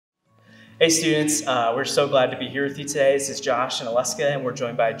Hey students, we're so glad to be here with you today. This is Josh and Aleska, and we're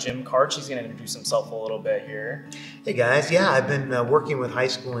joined by Jim Karch. He's going to introduce himself a little bit here. Hey guys, yeah, I've been working with high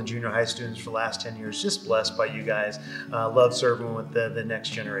school and junior high students for the last 10 years. Just blessed by you guys. Love serving with the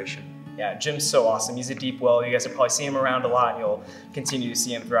next generation. Yeah, Jim's so awesome. He's a deep well. You guys will probably see him around a lot, and you'll continue to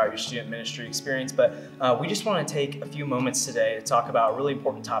see him throughout your student ministry experience. But we just want to take a few moments today to talk about a really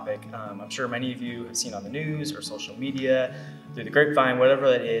important topic. I'm sure many of you have seen on the news or social media, through the grapevine, whatever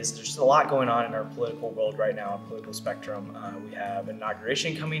it is. There's just a lot going on in our political world right now, our political spectrum. We have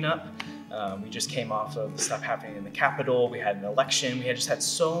inauguration coming up. We just came off of the stuff happening in the Capitol. We had an election. We had just had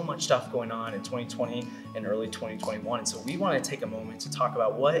so much stuff going on in 2020 and early 2021. And so we want to take a moment to talk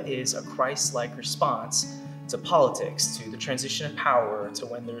about what is a Christ-like response to politics, to the transition of power, to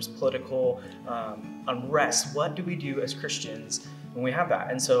when there's political unrest. What do we do as Christians when we have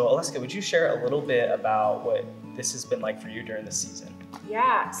that? And so, Aleska, would you share a little bit about what this has been like for you during this season?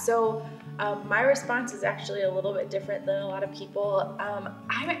 Yeah, so my response is actually a little bit different than a lot of people.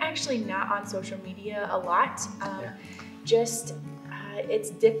 I'm actually not on social media a lot. It's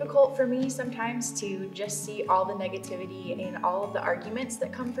difficult for me sometimes to just see all the negativity and all of the arguments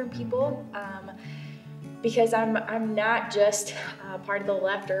that come from people. Because I'm not just part of the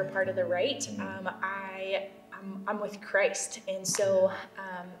left or a part of the right. I'm with Christ, and so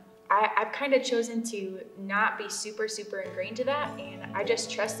I've kind of chosen to not be super ingrained to that, and I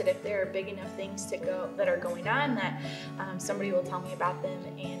just trust that if there are big enough things that are going on, that somebody will tell me about them.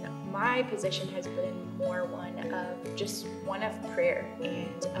 And my position has been more one of prayer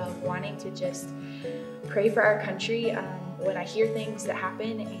and of wanting to just pray for our country when I hear things that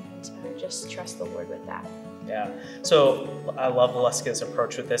happen, and just trust the Lord with that. Yeah, so I love Aleska's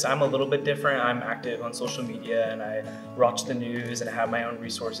approach with this. I'm a little bit different. I'm active on social media, and I watch the news and I have my own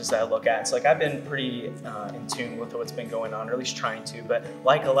resources that I look at. So I've been pretty in tune with what's been going on, or at least trying to. But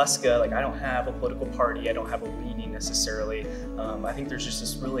like Aleska, I don't have a political party. I don't have a leaning necessarily. I think there's just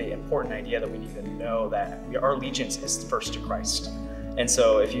this really important idea that we need to know that our allegiance is first to Christ. And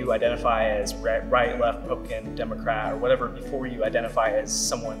so if you identify as right, left, Republican, Democrat, or whatever, before you identify as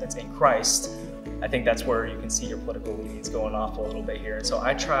someone that's in Christ, I think that's where you can see your political leanings going off a little bit here. And so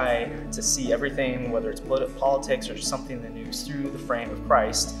I try to see everything, whether it's politics or just something in the news, through the frame of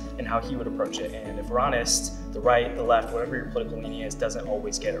Christ and how he would approach it. And if we're honest, the right, the left, whatever your political leaning is, doesn't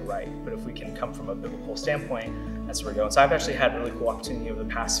always get it right. But if we can come from a biblical standpoint, that's where we're going. So I've actually had really cool opportunity over the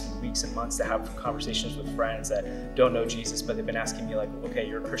past few weeks and months to have conversations with friends that don't know Jesus, but they've been asking me okay,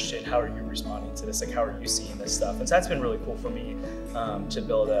 you're a Christian, how are you responding to this? How are you seeing this stuff? And so that's been really cool for me to be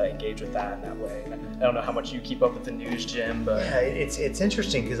able to engage with that in that way. And I don't know how much you keep up with the news, Jim, but yeah, it's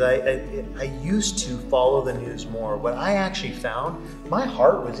interesting because I used to follow the news more. What I actually found, my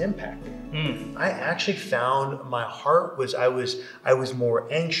heart was impacted. I actually found my heart was, I was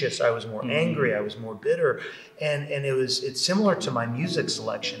more anxious, I was more angry, I was more bitter. And it's similar to my music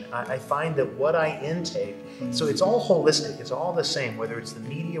selection. I find that what I intake, so it's all holistic, it's all the same, whether it's the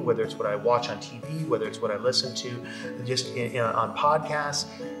media, whether it's what I watch on TV, whether it's what I listen to just on podcasts,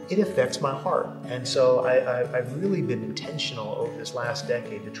 it affects my heart. And so I've really been intentional over this last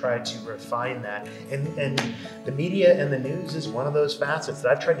decade to try to refine that. And the media and the news is one of those facets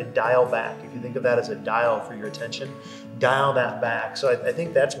that I've tried to dial back. If you think of that as a dial for your attention, dial that back. So I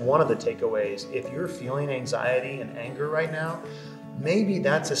think that's one of the takeaways. If you're feeling anxiety and anger right now, maybe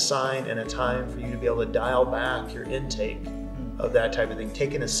that's a sign and a time for you to be able to dial back your intake of that type of thing.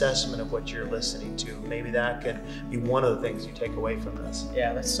 Take an assessment of what you're listening to. Maybe that can be one of the things you take away from this.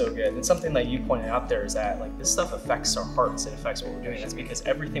 Yeah, that's so good. And something that you pointed out there is that this stuff affects our hearts. It affects what we're doing. That's because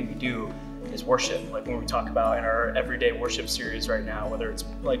everything we do is worship. When we talk about in our everyday worship series right now, whether it's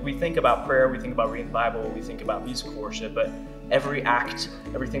we think about prayer, we think about reading the Bible, we think about musical worship, but every act,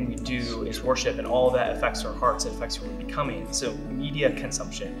 everything we do is worship, and all of that affects our hearts. It affects who we're becoming. So media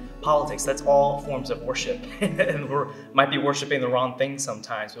consumption, politics, that's all forms of worship. And we might be worshiping the wrong thing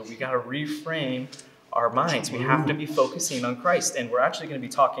sometimes, but we got to reframe our minds. We have to be focusing on Christ. And we're actually going to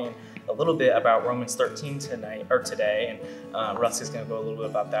be talking a little bit about Romans 13 today, and Russ is going to go a little bit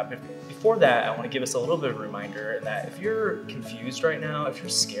about that. But before that, I want to give us a little bit of a reminder that if you're confused right now, if you're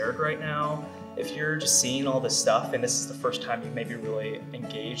scared right now, if you're just seeing all this stuff and this is the first time you've maybe really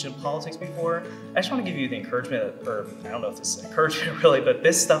engaged in politics before, I just want to give you the encouragement, or I don't know if this is encouragement really, but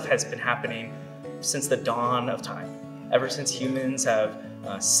this stuff has been happening since the dawn of time. Ever since humans have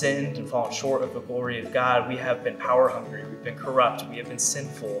sinned and fallen short of the glory of God, we have been power hungry, we've been corrupt, we have been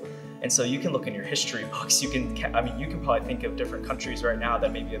sinful. And so you can look in your history books, you can probably think of different countries right now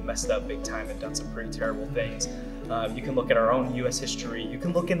that maybe have messed up big time and done some pretty terrible things. You can look at our own U.S. history. You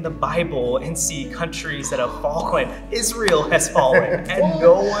can look in the Bible and see countries that have fallen. Israel has fallen, and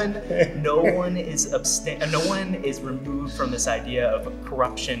no one is removed from this idea of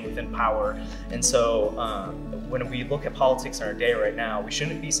corruption within power. And so when we look at politics in our day right now, we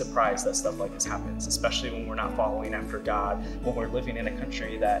shouldn't be surprised that stuff like this happens, especially when we're not following after God, when we're living in a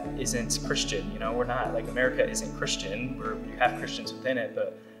country that isn't Christian. You know, we're not, like, America isn't Christian. We have Christians within it,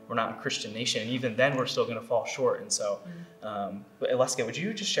 but we're not a Christian nation. Even then, we're still going to fall short. And so, but Aleska, would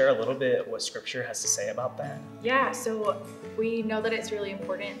you just share a little bit what Scripture has to say about that? Yeah, so we know that it's really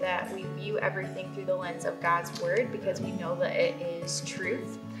important that we view everything through the lens of God's Word, because we know that it is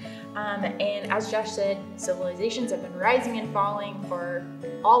truth. And as Josh said, civilizations have been rising and falling for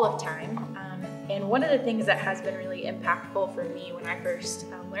all of time. And one of the things that has been really impactful for me when I first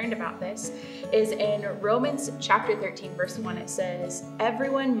learned about this is in Romans chapter 13, verse 1, it says,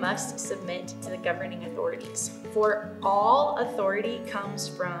 "Everyone must submit to the governing authorities, for all authority comes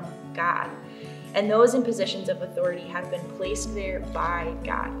from God. And those in positions of authority have been placed there by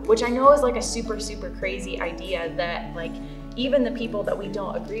God." Which I know is like a super, super crazy idea, that like even the people that we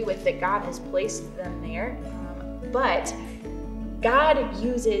don't agree with, that God has placed them there. But God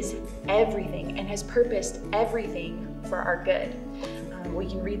uses everything and has purposed everything for our good. We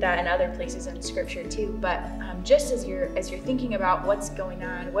can read that in other places in Scripture too. But just as you're thinking about what's going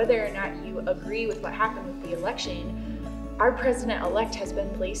on, whether or not you agree with what happened with the election, our president-elect has been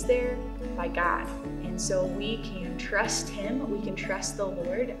placed there by God. And so we can trust him, we can trust the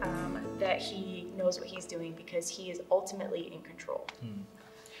Lord, that he knows what he's doing, because he is ultimately in control.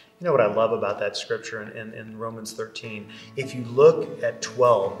 You know what I love about that scripture in Romans 13? If you look at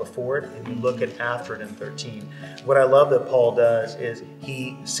 12 before it and you look at after it in 13, what I love that Paul does is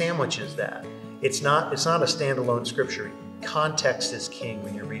he sandwiches that. It's not a standalone scripture. Context is king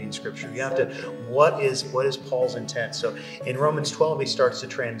when you're reading scripture. You have to, what is Paul's intent? So in Romans 12, he starts to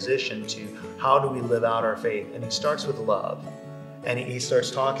transition to how do we live out our faith? And he starts with love. And he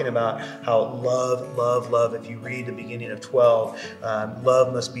starts talking about how love. If you read the beginning of 12,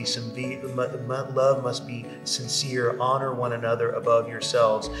 love must be sincere. Honor one another above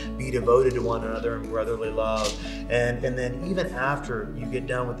yourselves. Be devoted to one another in brotherly love. And then even after you get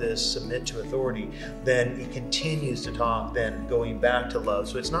done with this, submit to authority, then he continues to talk, then going back to love.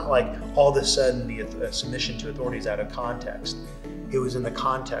 So it's not like all of a sudden the submission to authority is out of context. It was in the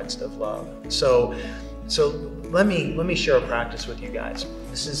context of love. So let me share a practice with you guys.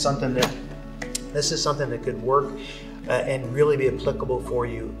 This is something that could work and really be applicable for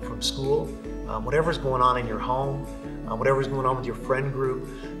you from school. Whatever's going on in your home, whatever's going on with your friend group,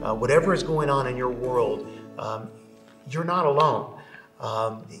 whatever is going on in your world, you're not alone.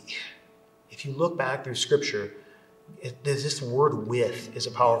 If you look back through Scripture, this word "with" is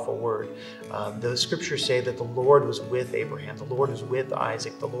a powerful word. The scriptures say that the Lord was with Abraham, the Lord is with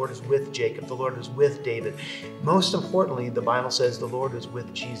Isaac, the Lord is with Jacob, the Lord is with David. Most importantly, the Bible says the Lord is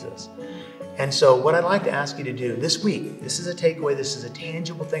with Jesus. And so what I'd like to ask you to do this week, this is a takeaway, this is a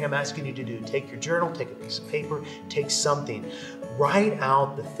tangible thing I'm asking you to do. Take your journal, take a piece of paper, take something. Write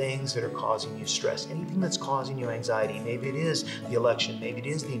out the things that are causing you stress, anything that's causing you anxiety. Maybe it is the election, maybe it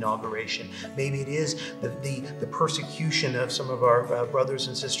is the inauguration, maybe it is the persecution of some of our brothers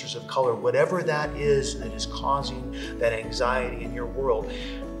and sisters of color. Whatever that is causing that anxiety in your world,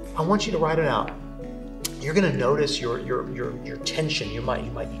 I want you to write it out. You're going to notice your tension. You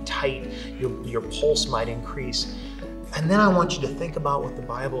might be tight. Your pulse might increase. And then I want you to think about what the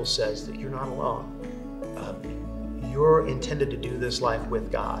Bible says, that you're not alone. You're intended to do this life with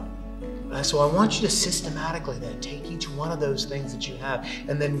God. So I want you to systematically then take each one of those things that you have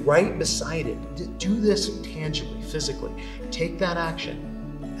and then right beside it. Do this tangibly, physically. Take that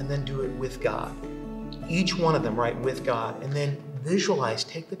action and then do it with God. Each one of them, right, with God. And then visualize.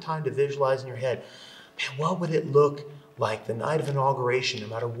 Take the time to visualize in your head. Man, what would it look like the night of inauguration, no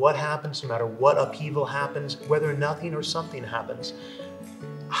matter what happens, no matter what upheaval happens, whether nothing or something happens?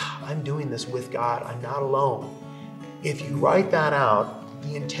 I'm doing this with God. I'm not alone. If you write that out,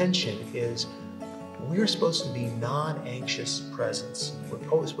 the intention is we're supposed to be non-anxious presence.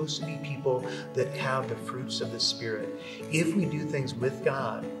 We're supposed to be people that have the fruits of the Spirit. If we do things with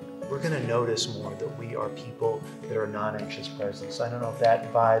God, we're going to notice more that we are people that are non-anxious presence. I don't know if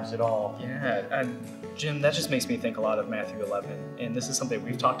that vibes at all. Yeah, and Jim, that just makes me think a lot of Matthew 11. And this is something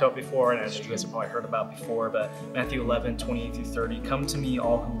we've talked about before, and as you guys have probably heard about before, but Matthew 11, 28 through 30, "Come to me,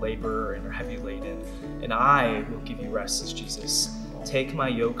 all who labor and are heavy laden, and I will give you rest," says Jesus. "Take my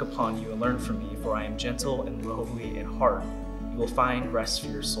yoke upon you and learn from me, for I am gentle and lowly in heart. You will find rest for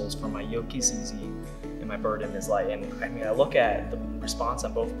your souls, for my yoke is easy and my burden is light. And I mean, I look at the response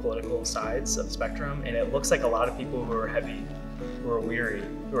on both political sides of the spectrum, and it looks like a lot of people who are heavy, who are weary,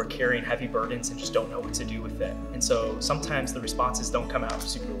 who are carrying heavy burdens and just don't know what to do with it. And so sometimes the responses don't come out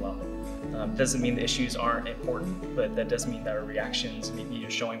super well. Doesn't mean the issues aren't important, but that doesn't mean that our reactions maybe are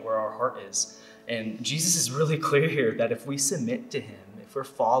showing where our heart is. And Jesus is really clear here that if we submit to him, if we're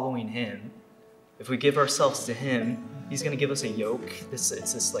following him, if we give ourselves to him, he's going to give us a yoke. It's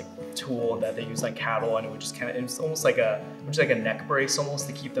this like tool that they use like cattle, and it would just kind of, it's almost like a neck brace almost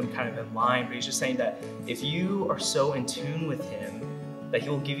to keep them kind of in line. But he's just saying that if you are so in tune with him, that he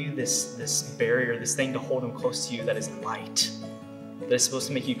will give you this barrier, this thing to hold him close to you that is light, that is supposed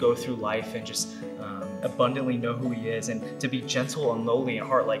to make you go through life and just abundantly know who he is, and to be gentle and lowly in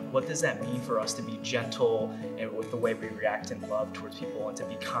heart. Like, what does that mean for us to be gentle and with the way we react in love towards people, and to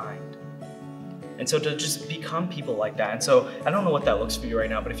be kind? And so to just become people like that. And so I don't know what that looks for you right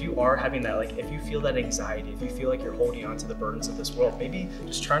now, but if you are having that, like if you feel that anxiety, if you feel like you're holding on to the burdens of this world, maybe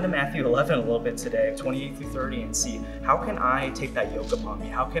just turn to Matthew 11 a little bit today, 28 through 30, and see, how can I take that yoke upon me?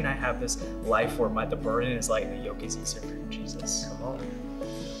 How can I have this life where the burden is light and the yoke is easier for you, Jesus? Come on.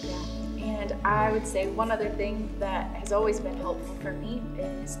 And I would say one other thing that has always been helpful for me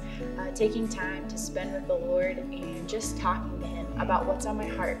is taking time to spend with the Lord and just talking to him about what's on my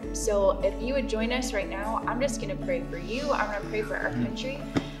heart. So if you would join us right now, I'm just going to pray for you. I'm going to pray for our country.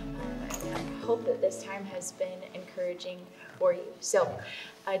 And I hope that this time has been encouraging for you. So,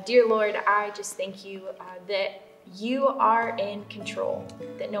 dear Lord, I just thank you that you are in control,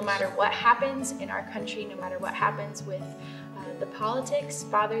 that no matter what happens in our country, no matter what happens with the politics,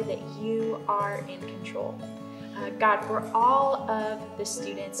 Father, that you are in control. God, for all of the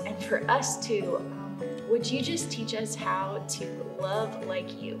students and for us too, would you just teach us how to love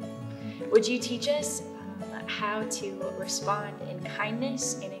like you? Would you teach us how to respond in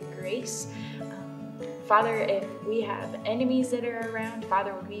kindness and in grace? Father, if we have enemies that are around,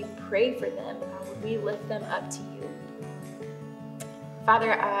 Father, would we pray for them? Would we lift them up to you?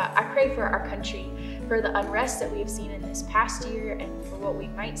 Father, I pray for our country, for the unrest that we've seen in this past year and for what we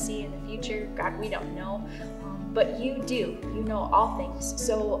might see in the future. God, we don't know, but you do. You know all things.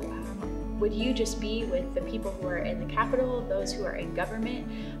 So would you just be with the people who are in the Capitol, those who are in government?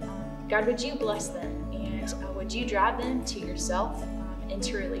 God, would you bless them, and would you draw them to yourself,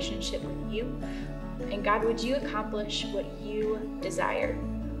 into relationship with you? And God, would you accomplish what you desire?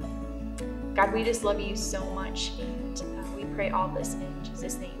 God, we just love you so much, and we pray all this in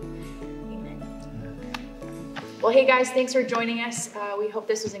Jesus' name. Well, hey guys, thanks for joining us. We hope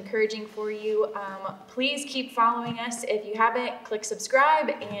this was encouraging for you. Please keep following us. If you haven't, click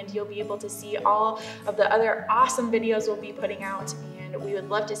subscribe and you'll be able to see all of the other awesome videos we'll be putting out. And we would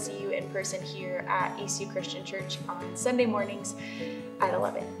love to see you in person here at ECU Christian Church on Sunday mornings at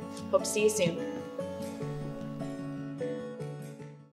 11. Hope to see you soon.